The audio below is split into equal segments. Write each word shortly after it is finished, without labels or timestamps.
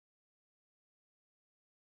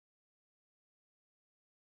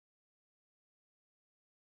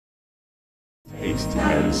Taste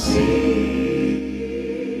and see.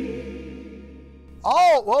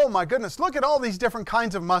 Oh my goodness, look at all these different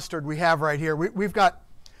kinds of mustard we have right here. We've got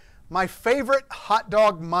my favorite hot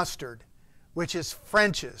dog mustard, which is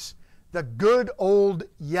French's, the good old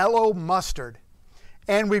yellow mustard.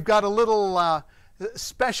 And we've got a little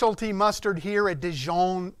specialty mustard here, a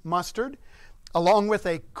Dijon mustard, along with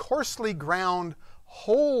a coarsely ground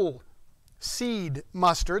whole seed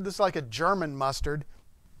mustard. This is like a German mustard.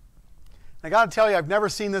 I got to tell you, I've never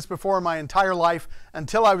seen this before in my entire life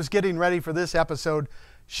until I was getting ready for this episode.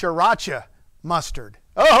 Sriracha mustard.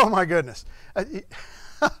 Oh my goodness.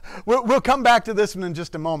 We'll come back to this one in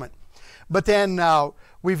just a moment. But then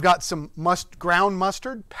we've got some ground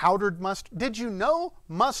mustard, powdered mustard. Did you know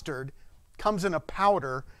mustard comes in a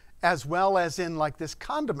powder as well as in like this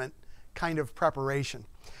condiment kind of preparation?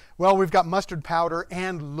 Well, we've got mustard powder,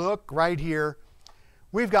 and look right here,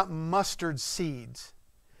 we've got mustard seeds.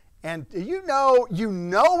 And you know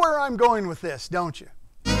where I'm going with this, don't you?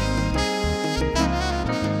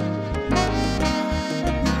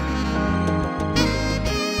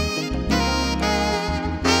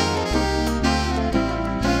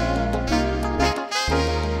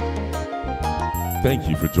 Thank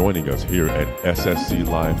you for joining us here at SSC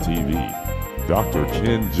Live TV. Dr.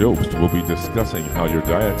 Ken Jobst will be discussing how your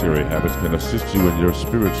dietary habits can assist you in your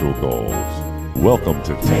spiritual goals. Welcome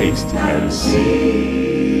to Taste and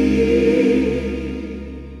See.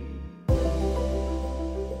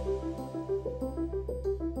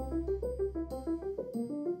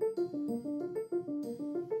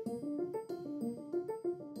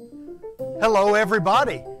 Hello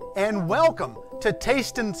everybody, and welcome to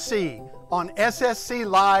Taste and See on SSC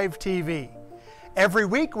Live TV. Every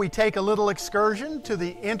week we take a little excursion to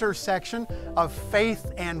the intersection of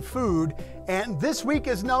faith and food, and this week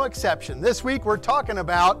is no exception. This week we're talking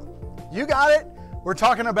about, you got it, we're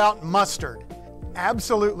talking about mustard.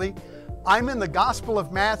 Absolutely. I'm in the Gospel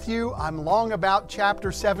of Matthew. I'm long about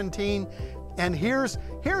chapter 17, and here's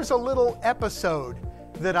a little episode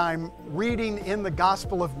that I'm reading in the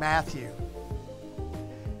Gospel of Matthew.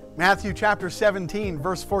 Matthew chapter 17,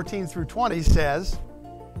 verse 14 through 20 says,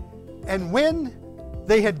 "And when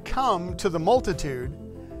they had come to the multitude,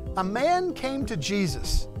 a man came to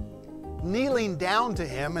Jesus, kneeling down to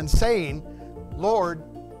him and saying, 'Lord,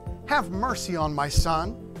 have mercy on my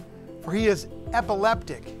son, for he is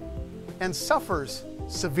epileptic and suffers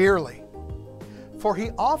severely. For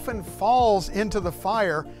he often falls into the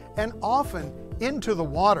fire and often into the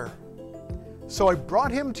water. So I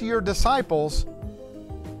brought him to your disciples,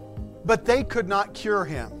 but they could not cure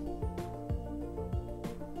him.'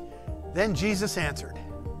 Then Jesus answered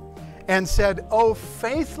and said, 'O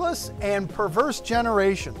faithless and perverse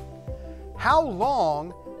generation, how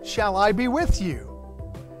long shall I be with you?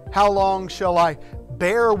 How long shall I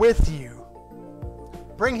bear with you?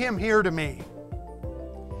 Bring him here to me.'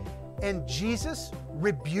 And Jesus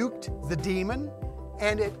rebuked the demon,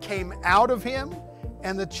 and it came out of him,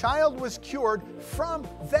 and the child was cured from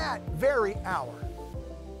that very hour.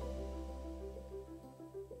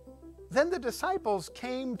 Then the disciples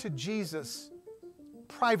came to Jesus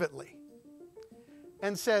privately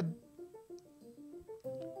and said,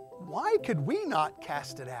 'Why could we not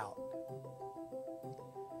cast it out?'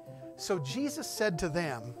 So Jesus said to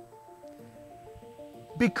them,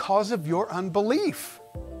 'Because of your unbelief.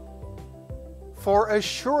 For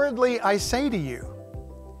assuredly I say to you,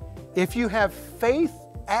 if you have faith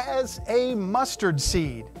as a mustard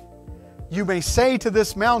seed, you may say to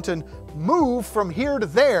this mountain, move from here to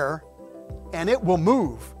there, and it will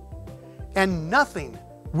move, and nothing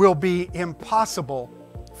will be impossible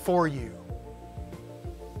for you.'"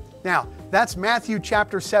 Now, that's Matthew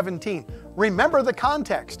chapter 17. Remember the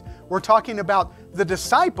context. We're talking about the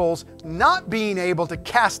disciples not being able to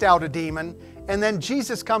cast out a demon, and then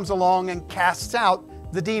Jesus comes along and casts out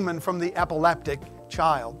the demon from the epileptic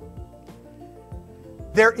child.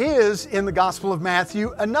 There is, in the Gospel of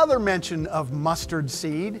Matthew, another mention of mustard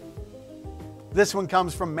seed. This one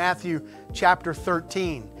comes from Matthew chapter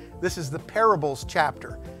 13. This is the parables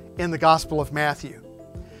chapter in the Gospel of Matthew.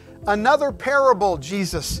 Another parable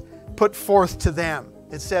Jesus put forth to them,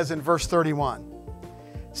 it says in verse 31,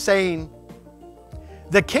 saying,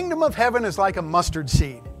 "The kingdom of heaven is like a mustard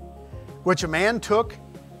seed, which a man took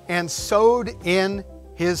and sowed in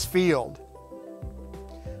his field,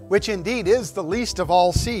 which indeed is the least of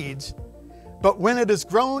all seeds, but when it is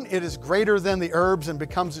grown, it is greater than the herbs and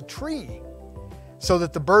becomes a tree, so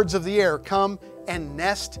that the birds of the air come and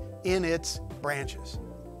nest in its branches."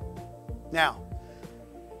 Now,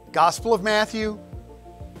 Gospel of Matthew,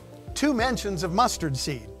 2 mentions of mustard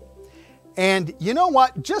seed. And you know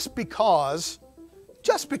what? Just because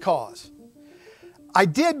I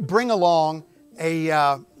did bring along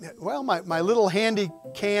my little handy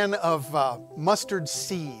can of mustard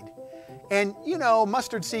seed. And you know,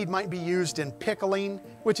 mustard seed might be used in pickling,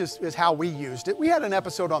 which is how we used it. We had an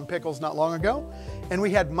episode on pickles not long ago, and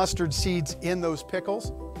we had mustard seeds in those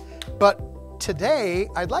pickles. But today,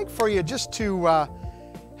 I'd like for you just to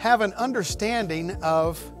have an understanding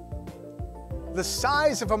of the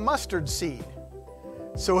size of a mustard seed.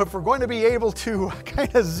 So if we're going to be able to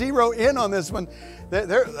kind of zero in on this one,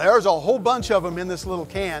 there's a whole bunch of them in this little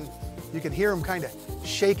can. You can hear them kind of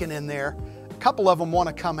shaking in there. A couple of them want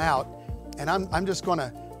to come out, and I'm just going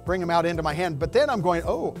to bring them out into my hand. But then I'm going,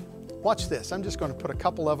 oh, watch this. I'm just going to put a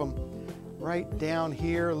couple of them right down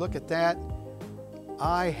here. Look at that.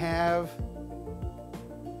 I have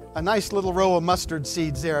a nice little row of mustard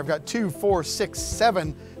seeds there. I've got 2, 4, 6,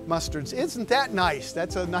 7 mustards. Isn't that nice?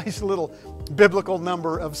 That's a nice little biblical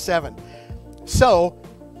number of 7. So,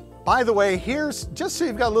 by the way, here's, just so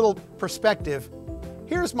you've got a little perspective,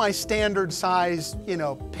 here's my standard size,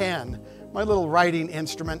 pen, my little writing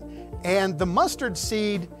instrument. And the mustard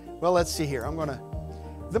seed, well, let's see here.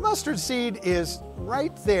 The mustard seed is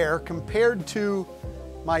right there compared to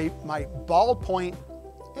my ballpoint,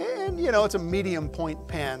 and it's a medium point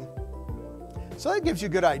pen. So that gives you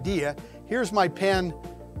a good idea. Here's my pen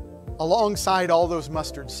alongside all those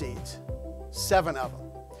mustard seeds, 7 of them.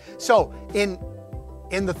 So in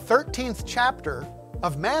the 13th chapter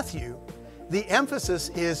of Matthew, the emphasis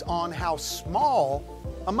is on how small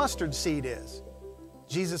a mustard seed is.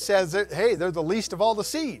 Jesus says that, hey, they're the least of all the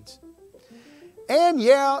seeds. And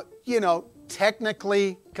yeah,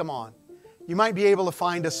 technically, come on, you might be able to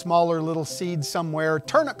find a smaller little seed somewhere.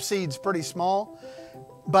 Turnip seed's pretty small.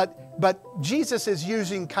 But Jesus is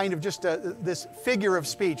using kind of just this figure of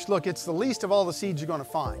speech. Look, it's the least of all the seeds you're going to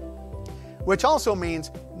find. Which also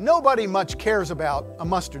means nobody much cares about a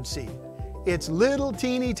mustard seed. It's little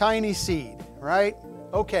teeny tiny seed, right?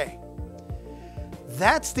 Okay.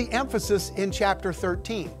 That's the emphasis in chapter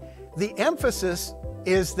 13. The emphasis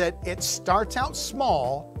is that it starts out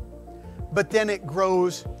small, but then it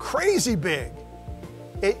grows crazy big.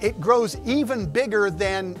 It grows even bigger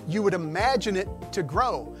than you would imagine it to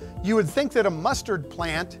grow. You would think that a mustard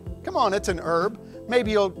plant, come on, it's an herb,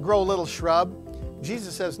 maybe it'll grow a little shrub.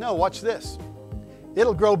 Jesus says, no, watch this.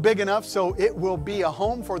 It'll grow big enough so it will be a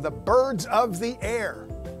home for the birds of the air.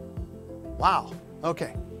 Wow,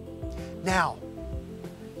 okay. Now,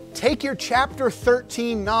 take your chapter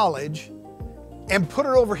 13 knowledge and put it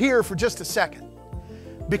over here for just a second,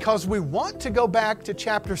 because we want to go back to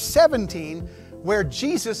chapter 17 where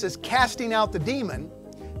Jesus is casting out the demon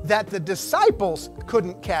that the disciples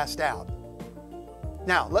couldn't cast out.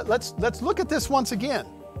 Now, let's look at this once again.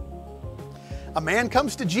 A man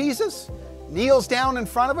comes to Jesus, kneels down in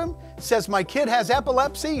front of him, says, my kid has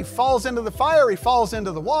epilepsy, he falls into the fire, he falls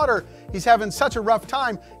into the water, he's having such a rough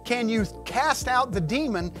time. Can you cast out the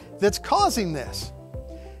demon that's causing this?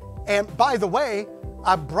 And by the way,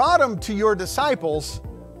 I brought him to your disciples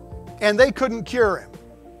and they couldn't cure him.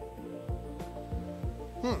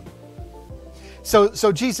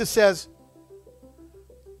 So Jesus says,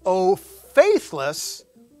 oh, faithless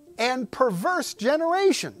and perverse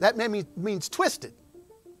generation. That means twisted.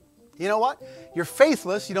 You know what? You're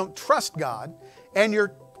faithless, you don't trust God, and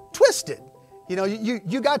you're twisted.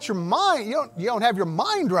 You got your mind, you don't have your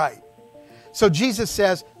mind right. So Jesus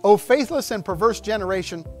says, oh, faithless and perverse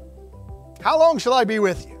generation, how long shall I be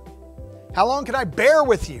with you? How long can I bear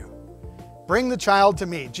with you? Bring the child to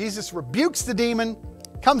me. Jesus rebukes the demon,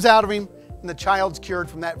 comes out of him, and the child's cured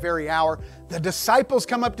from that very hour. The disciples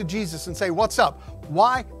come up to Jesus and say, what's up?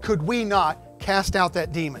 Why could we not cast out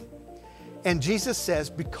that demon? And Jesus says,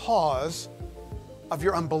 because of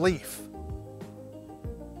your unbelief.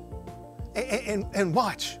 And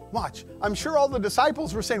watch. I'm sure all the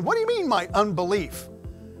disciples were saying, what do you mean my unbelief?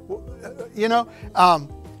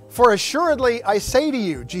 For assuredly I say to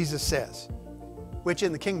you, Jesus says, which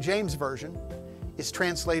in the King James Version is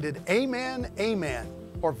translated, amen, amen,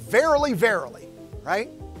 or verily, verily, right?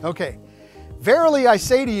 Okay. Verily I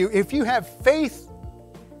say to you, if you have faith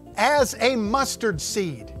as a mustard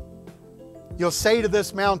seed, you'll say to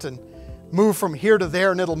this mountain, move from here to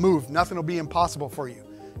there, and it'll move. Nothing will be impossible for you.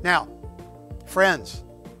 Now, friends,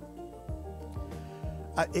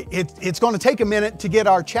 it's going to take a minute to get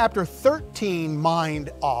our chapter 13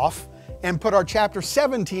 mind off and put our chapter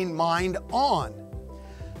 17 mind on.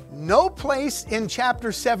 No place in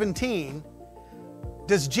chapter 17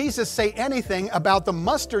 does Jesus say anything about the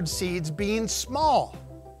mustard seeds being small.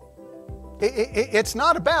 It's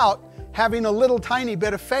not about having a little tiny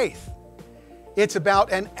bit of faith. It's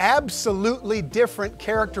about an absolutely different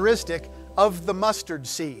characteristic of the mustard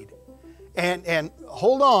seed. And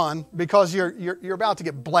hold on, because you're about to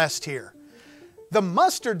get blessed here. The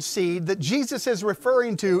mustard seed that Jesus is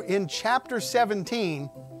referring to in chapter 17,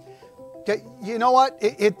 you know what?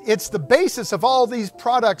 It's the basis of all these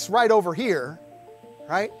products right over here,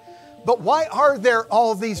 right? But why are there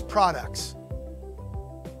all these products?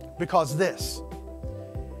 Because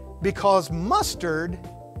mustard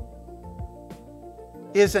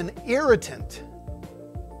is an irritant.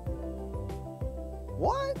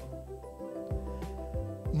 What?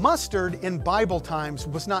 Mustard in Bible times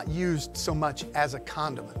was not used so much as a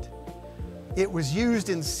condiment. It was used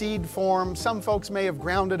in seed form. Some folks may have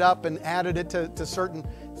ground it up and added it to certain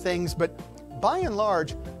things, but by and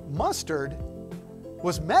large, mustard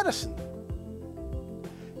was medicine.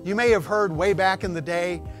 You may have heard way back in the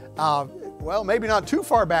day, well, maybe not too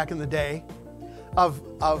far back in the day,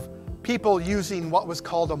 of people using what was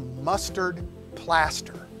called a mustard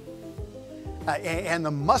plaster. And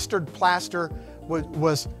the mustard plaster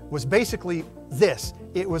was basically this.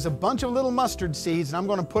 It was a bunch of little mustard seeds, and I'm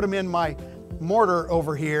going to put them in my mortar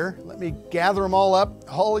over here. Let me gather them all up.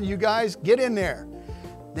 All of you guys, get in there.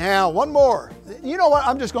 Now, one more. You know what?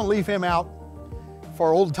 I'm just going to leave him out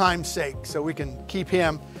for old time's sake so we can keep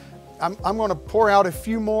him. I'm going to pour out a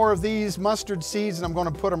few more of these mustard seeds, and I'm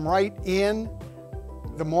going to put them right in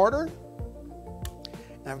the mortar.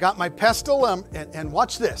 And I've got my pestle, and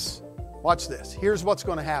watch this. Watch this. Here's what's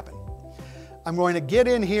going to happen. I'm going to get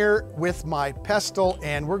in here with my pestle,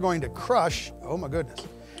 and we're going to crush. Oh my goodness.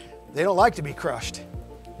 They don't like to be crushed,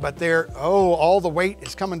 but all the weight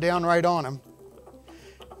is coming down right on them.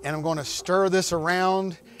 And I'm going to stir this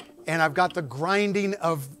around, and I've got the grinding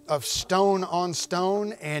of stone on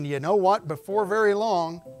stone, and you know what? Before very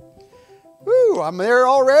long, I'm there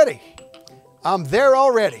already. I'm there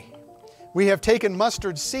already. We have taken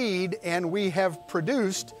mustard seed and we have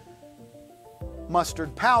produced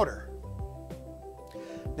mustard powder.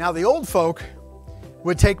 Now the old folk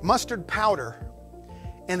would take mustard powder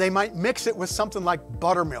and they might mix it with something like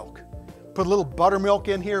buttermilk. Put a little buttermilk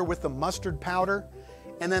in here with the mustard powder,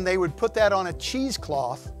 and then they would put that on a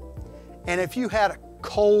cheesecloth. And if you had a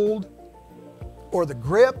cold or the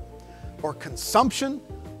grip or consumption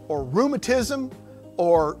or rheumatism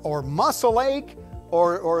or muscle ache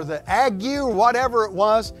or the ague, whatever it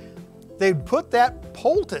was, they'd put that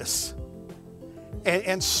poultice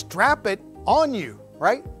and strap it on you,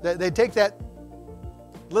 right? They'd take that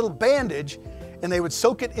little bandage and they would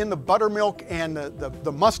soak it in the buttermilk and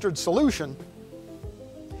the mustard solution,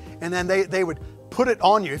 and then they would put it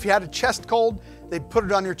on you. If you had a chest cold, they'd put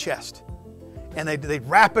it on your chest, and they'd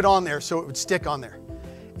wrap it on there so it would stick on there.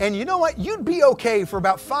 And you know what? You'd be okay for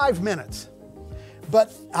about 5 minutes.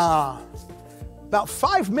 But about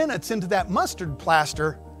 5 minutes into that mustard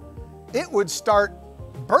plaster, it would start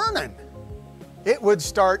burning. It would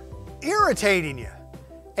start irritating you.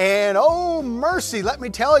 And oh mercy, let me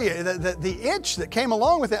tell you, the itch that came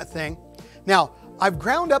along with that thing. Now, I've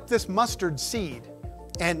ground up this mustard seed,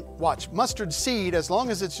 and watch, mustard seed, as long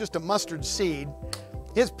as it's just a mustard seed,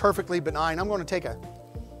 is perfectly benign. I'm going to take a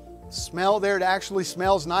smell there. It actually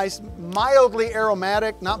smells nice, mildly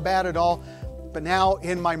aromatic, not bad at all. But now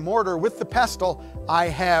in my mortar with the pestle, I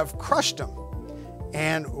have crushed them.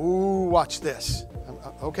 And ooh, watch this.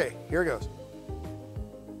 Okay, here it goes.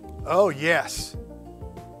 Oh yes.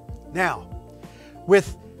 Now,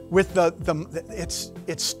 with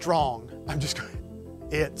it's strong. I'm just going.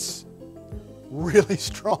 It's really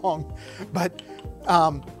strong, but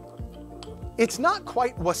it's not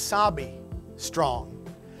quite wasabi strong,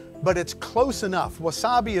 but it's close enough.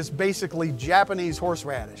 Wasabi is basically Japanese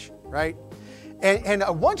horseradish, right? And I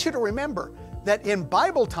want you to remember that in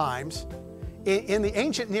Bible times, in the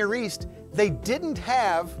ancient Near East, they didn't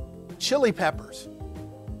have chili peppers,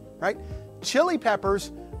 right? Chili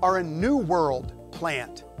peppers are a New World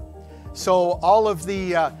plant. So all of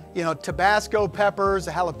the Tabasco peppers,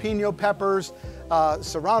 the jalapeno peppers,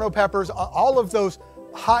 serrano peppers, all of those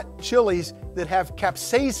hot chilies that have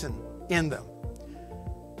capsaicin in them,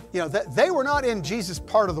 they were not in Jesus'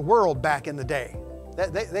 part of the world back in the day.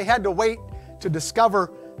 They had to wait to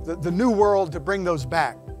discover the New World to bring those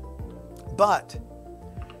back. But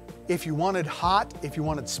if you wanted hot, if you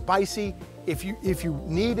wanted spicy, if you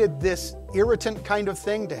needed this irritant kind of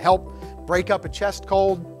thing to help break up a chest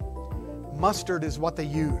cold, mustard is what they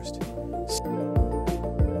used.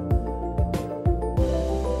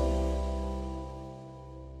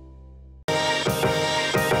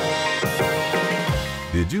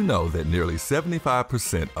 Did you know that nearly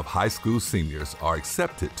 75% of high school seniors are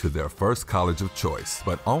accepted to their first college of choice,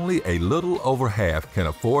 but only a little over half can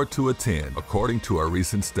afford to attend, according to a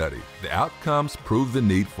recent study. The outcomes prove the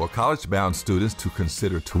need for college-bound students to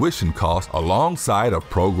consider tuition costs alongside of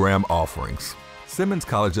program offerings. Simmons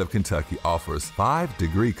College of Kentucky offers 5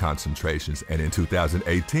 degree concentrations and in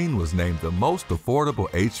 2018 was named the most affordable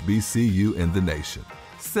HBCU in the nation.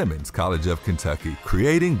 Simmons College of Kentucky,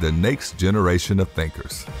 creating the next generation of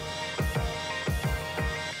thinkers.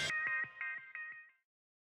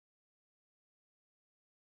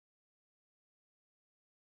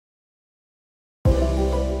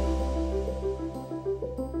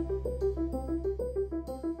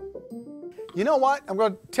 You know what? I'm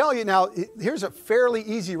going to tell you now, here's a fairly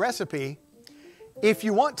easy recipe. If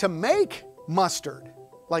you want to make mustard,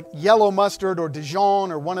 like yellow mustard or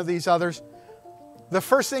Dijon or one of these others, the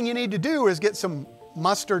first thing you need to do is get some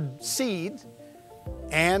mustard seeds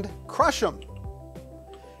and crush them.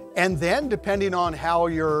 And then, depending on how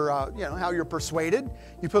you're persuaded,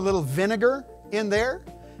 you put a little vinegar in there.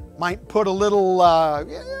 Might put a little, a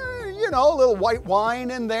little white wine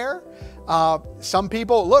in there. Some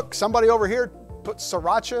people, look, somebody over here put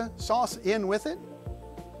sriracha sauce in with it.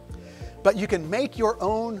 But you can make your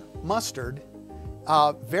own mustard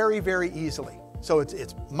very, very easily. So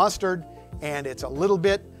it's mustard and it's a little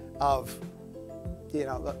bit of,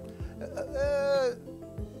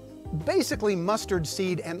 basically mustard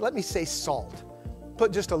seed and let me say salt.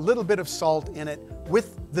 Put just a little bit of salt in it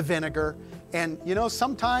with the vinegar. And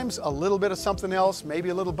sometimes a little bit of something else, maybe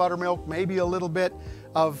a little buttermilk, maybe a little bit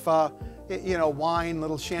of, wine,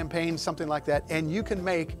 little champagne, something like that. And you can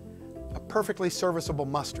make a perfectly serviceable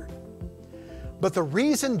mustard. But the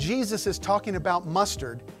reason Jesus is talking about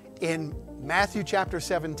mustard in Matthew chapter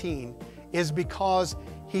 17 is because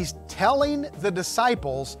he's telling the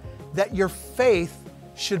disciples that your faith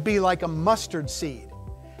should be like a mustard seed.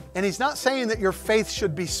 And he's not saying that your faith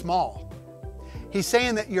should be small. He's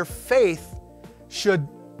saying that your faith should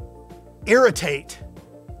irritate.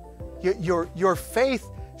 Your faith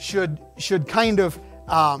should kind of,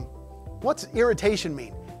 what's irritation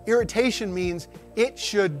mean? Irritation means it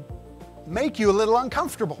should make you a little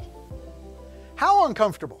uncomfortable. How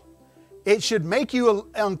uncomfortable? It should make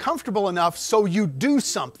you uncomfortable enough so you do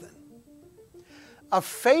something. A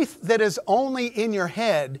faith that is only in your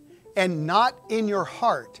head and not in your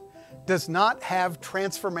heart does not have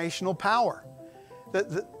transformational power.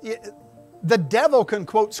 The devil can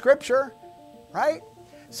quote scripture, right?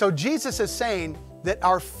 So Jesus is saying that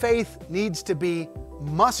our faith needs to be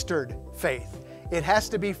mustard faith. It has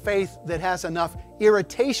to be faith that has enough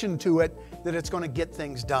irritation to it that it's going to get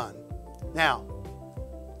things done. Now,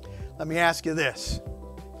 let me ask you this.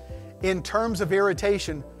 In terms of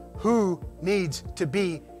irritation, who needs to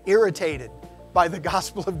be irritated by the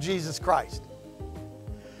gospel of Jesus Christ?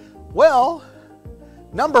 Well,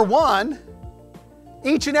 number one,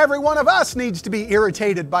 each and every one of us needs to be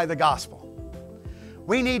irritated by the gospel.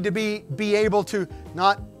 We need to be able to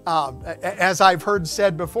not, as I've heard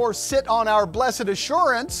said before, sit on our blessed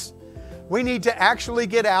assurance. We need to actually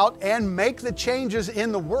get out and make the changes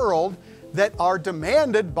in the world that are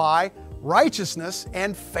demanded by righteousness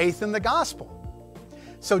and faith in the gospel.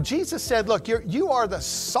 So Jesus said, look, you are the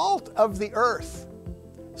salt of the earth.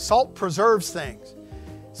 Salt preserves things.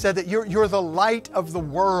 Said that you're the light of the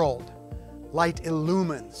world. Light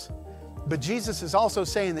illumines. But Jesus is also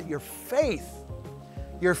saying that your faith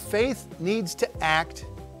needs to act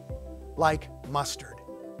like mustard.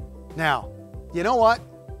 Now, you know what?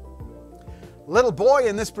 Little boy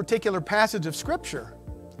in this particular passage of Scripture,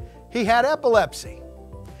 he had epilepsy.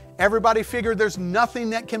 Everybody figured there's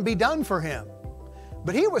nothing that can be done for him.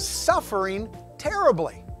 But he was suffering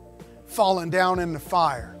terribly. Falling down in the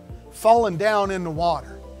fire, falling down in the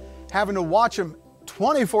water, having to watch him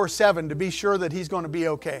 24/7 to be sure that he's going to be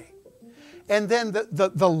okay. And then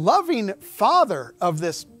the loving father of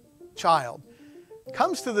this child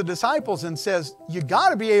comes to the disciples and says, you got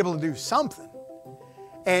to be able to do something.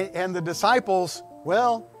 And the disciples,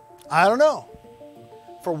 well, I don't know.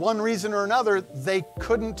 For one reason or another, they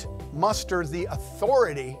couldn't muster the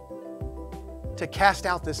authority to cast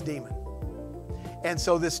out this demon. And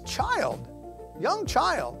so this child, young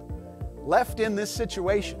child, left in this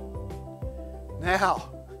situation. Now,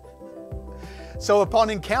 so upon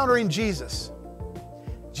encountering Jesus,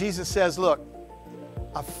 Jesus says, look,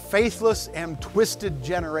 a faithless and twisted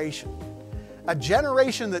generation, a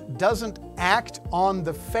generation that doesn't act on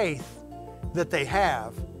the faith that they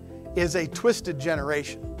have, is a twisted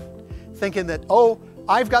generation. Thinking that, oh,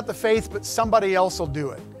 I've got the faith, but somebody else will do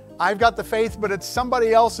it. I've got the faith, but it's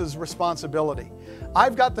somebody else's responsibility.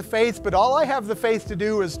 I've got the faith, but all I have the faith to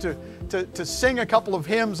do is to sing a couple of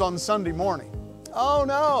hymns on Sunday morning. Oh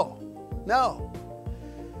no, no.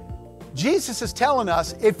 Jesus is telling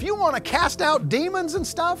us, if you want to cast out demons and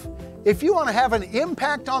stuff, if you want to have an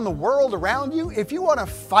impact on the world around you, if you want to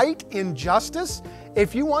fight injustice,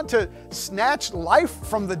 if you want to snatch life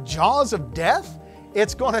from the jaws of death,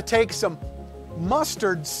 it's going to take some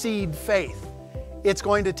mustard seed faith. It's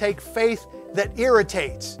going to take faith that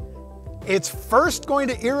irritates. It's first going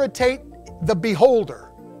to irritate the beholder,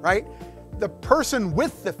 right? The person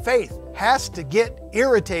with the faith has to get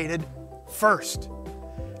irritated first.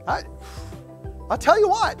 I'll tell you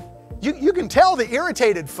what, you can tell the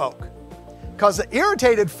irritated folk, because the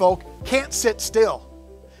irritated folk can't sit still.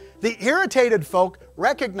 The irritated folk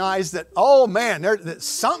recognize that, oh man, that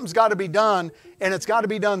something's got to be done, and it's got to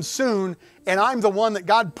be done soon, and I'm the one that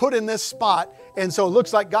God put in this spot, and so it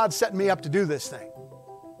looks like God's setting me up to do this thing.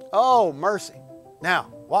 Oh, mercy.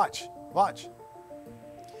 Now, watch.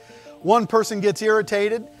 One person gets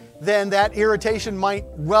irritated, then that irritation might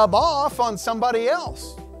rub off on somebody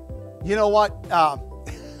else. You know what?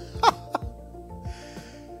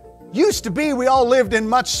 Used to be we all lived in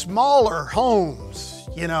much smaller homes,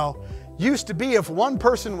 you know. Used to be if one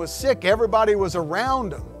person was sick, everybody was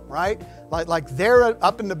around them, right? Like they're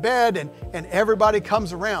up in the bed and everybody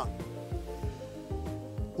comes around.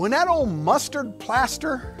 When that old mustard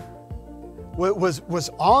plaster was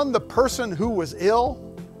on the person who was ill,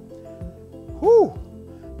 whew,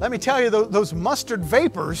 let me tell you, those mustard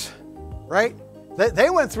vapors, right? They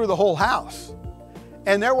went through the whole house.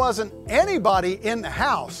 And there wasn't anybody in the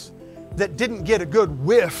house that didn't get a good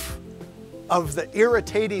whiff of the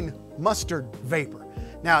irritating mustard vapor.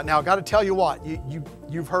 Now I got to tell you what,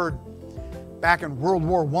 you've heard back in World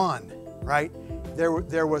War I, right?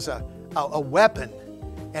 There was a weapon,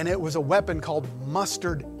 and it was a weapon called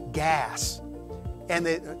mustard gas. And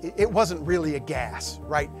it wasn't really a gas,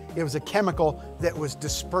 right? It was a chemical that was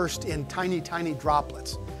dispersed in tiny, tiny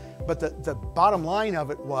droplets. But the bottom line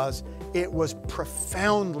of it was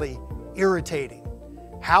profoundly irritating.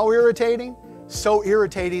 How irritating? So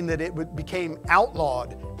irritating that it became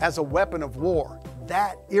outlawed as a weapon of war.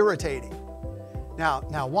 That irritating.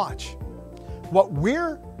 Now watch. What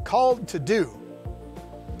we're called to do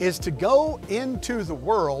is to go into the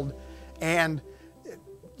world and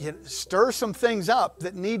stir some things up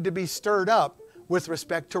that need to be stirred up with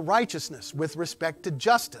respect to righteousness, with respect to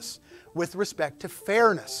justice, with respect to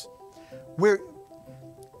fairness.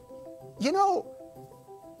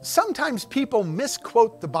 Sometimes people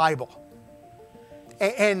misquote the Bible.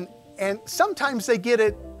 And sometimes they get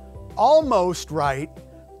it almost right,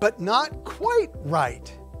 but not quite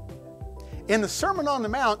right. In the Sermon on the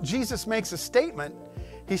Mount, Jesus makes a statement.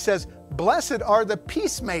 He says, "Blessed are the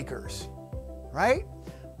peacemakers," right?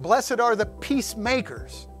 Blessed are the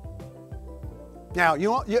peacemakers. Now, you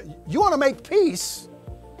want to make peace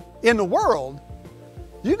in the world,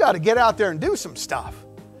 you got to get out there and do some stuff.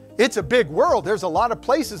 It's a big world. There's a lot of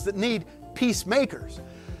places that need peacemakers.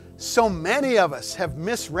 So many of us have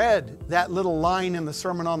misread that little line in the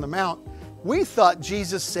Sermon on the Mount. We thought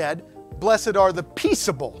Jesus said, "Blessed are the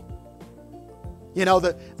peaceable." You know,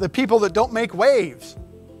 the people that don't make waves.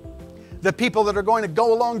 The people that are going to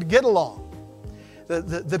go along to get along.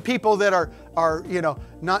 The people that are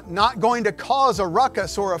not going to cause a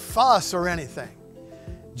ruckus or a fuss or anything.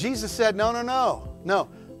 Jesus said, no.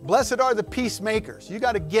 Blessed are the peacemakers. You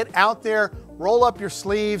got to get out there, roll up your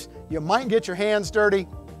sleeves. You might get your hands dirty.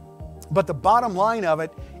 But the bottom line of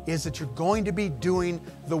it is that you're going to be doing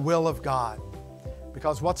the will of God.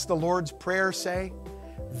 Because what's the Lord's Prayer say?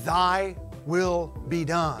 Thy will be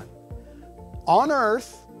done on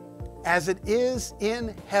earth as it is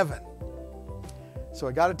in heaven. So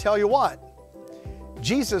I got to tell you what,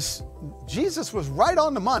 Jesus was right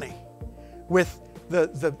on the money with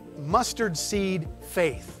the mustard seed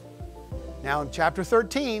faith. Now in chapter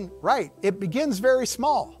 13, right, it begins very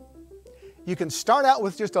small. You can start out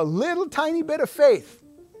with just a little tiny bit of faith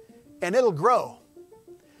and it'll grow.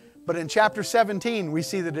 But in chapter 17, we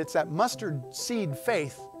see that it's that mustard seed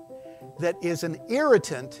faith that is an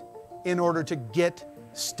irritant in order to get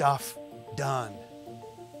stuff done.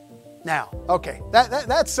 Now, okay,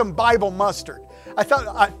 that's some Bible mustard. I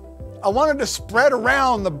thought I wanted to spread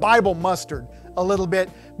around the Bible mustard a little bit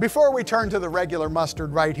before we turn to the regular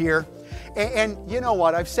mustard right here. And you know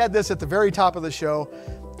what? I've said this at the very top of the show.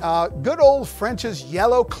 Good old French's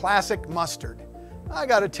yellow classic mustard. I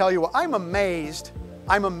got to tell you what, I'm amazed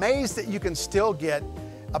that you can still get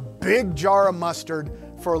a big jar of mustard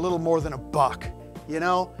for a little more than $1. You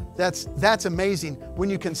know, that's amazing. When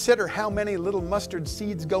you consider how many little mustard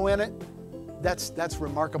seeds go in it, that's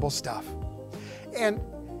remarkable stuff. And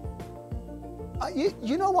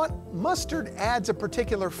you know what? Mustard adds a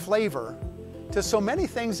particular flavor to so many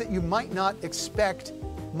things that you might not expect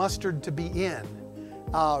mustard to be in.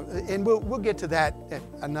 And we'll get to that at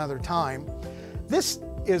another time. This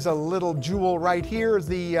is a little jewel right here,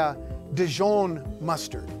 the Dijon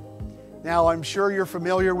mustard. Now, I'm sure you're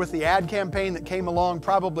familiar with the ad campaign that came along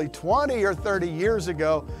probably 20 or 30 years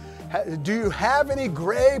ago. Do you have any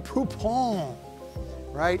Grey Poupon?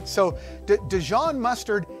 Right? So Dijon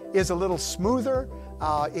mustard is a little smoother.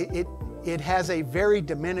 It has a very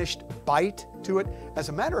diminished bite to it. As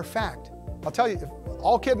a matter of fact, I'll tell you,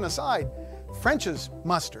 all kidding aside, French's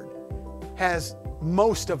mustard has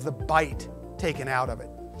most of the bite taken out of it.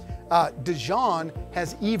 Dijon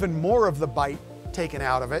has even more of the bite taken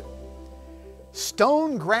out of it.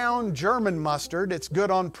 Stone ground German mustard, it's good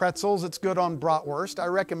on pretzels, it's good on bratwurst. I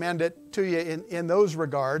recommend it to you in those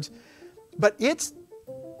regards. But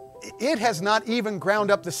it has not even ground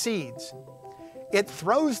up the seeds. It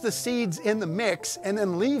throws the seeds in the mix and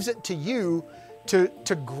then leaves it to you to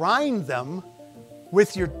grind them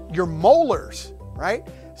with your molars, right?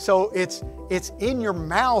 So it's in your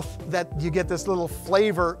mouth that you get this little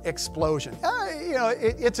flavor explosion. You know,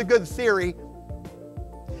 it's a good theory.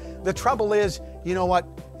 The trouble is, you know what?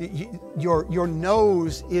 Your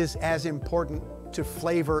nose is as important to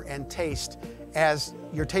flavor and taste as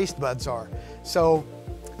your taste buds are. So,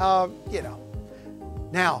 you know.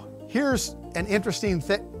 Now, here's an interesting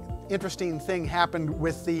thing happened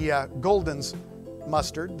with the Golden's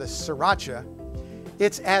mustard, the Sriracha.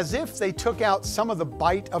 It's as if they took out some of the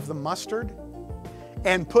bite of the mustard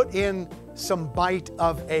and put in some bite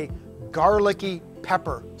of a garlicky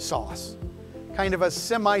pepper sauce. Kind of a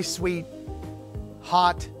semi-sweet,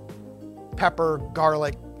 hot pepper,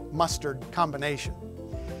 garlic, mustard combination.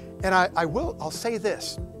 And I'll say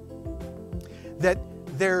this, that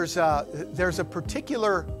there's a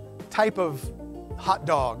particular type of hot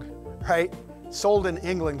dog, right, sold in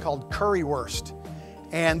England called currywurst.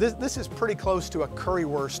 And this is pretty close to a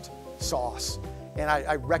currywurst sauce. And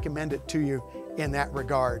I recommend it to you in that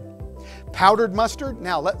regard. Powdered mustard,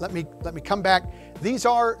 now let me come back. These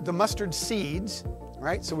are the mustard seeds,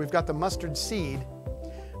 right? So we've got the mustard seed,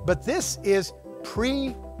 but this is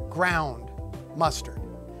pre-ground mustard.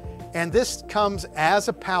 And this comes as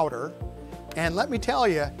a powder. And let me tell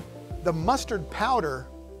you, the mustard powder,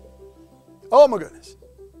 oh my goodness.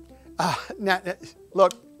 Now,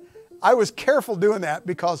 look, I was careful doing that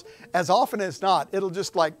because as often as not, it'll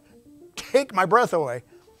just like take my breath away.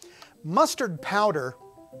 Mustard powder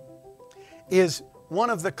is one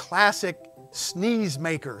of the classic sneeze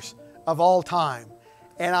makers of all time.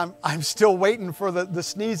 And I'm still waiting for the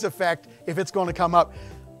sneeze effect if it's going to come up.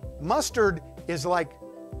 Mustard is like,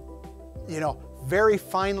 you know, very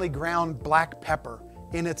finely ground black pepper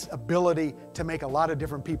in its ability to make a lot of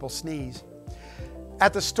different people sneeze.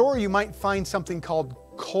 At the store, you might find something called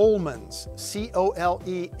Coleman's, C-O-L-E-M-A-N-S,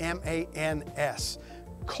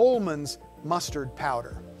 Coleman's mustard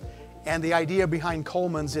powder. And the idea behind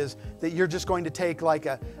Coleman's is that you're just going to take like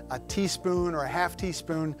a teaspoon or a half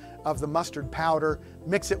teaspoon of the mustard powder,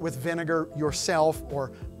 mix it with vinegar yourself,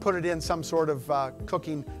 or put it in some sort of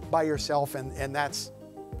cooking by yourself, and that's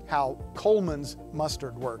how Coleman's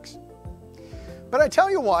mustard works. But I tell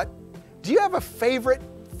you what, do you have a favorite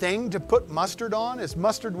thing to put mustard on? Is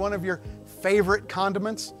mustard one of your favorite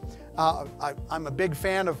condiments? I'm a big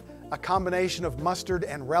fan of a combination of mustard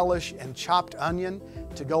and relish and chopped onion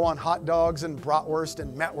to go on hot dogs and bratwurst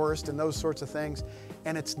and metwurst and those sorts of things.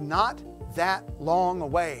 And it's not that long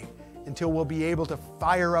away until we'll be able to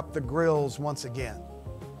fire up the grills once again.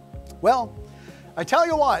 Well, I tell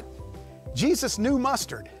you what, Jesus knew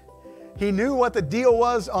mustard. He knew what the deal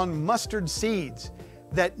was on mustard seeds,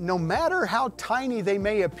 that no matter how tiny they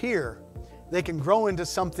may appear, they can grow into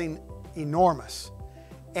something enormous.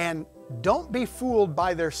 And don't be fooled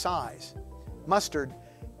by their size. Mustard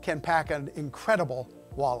can pack an incredible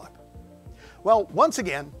wallop. Well, once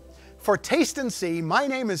again, for Taste and See, my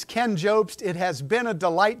name is Ken Jobst. It has been a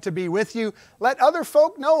delight to be with you. Let other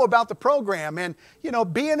folk know about the program and, you know,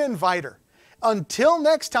 be an inviter. Until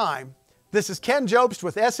next time, this is Ken Jobst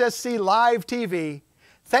with SSC Live TV.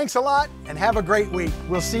 Thanks a lot and have a great week.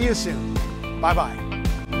 We'll see you soon. Bye-bye.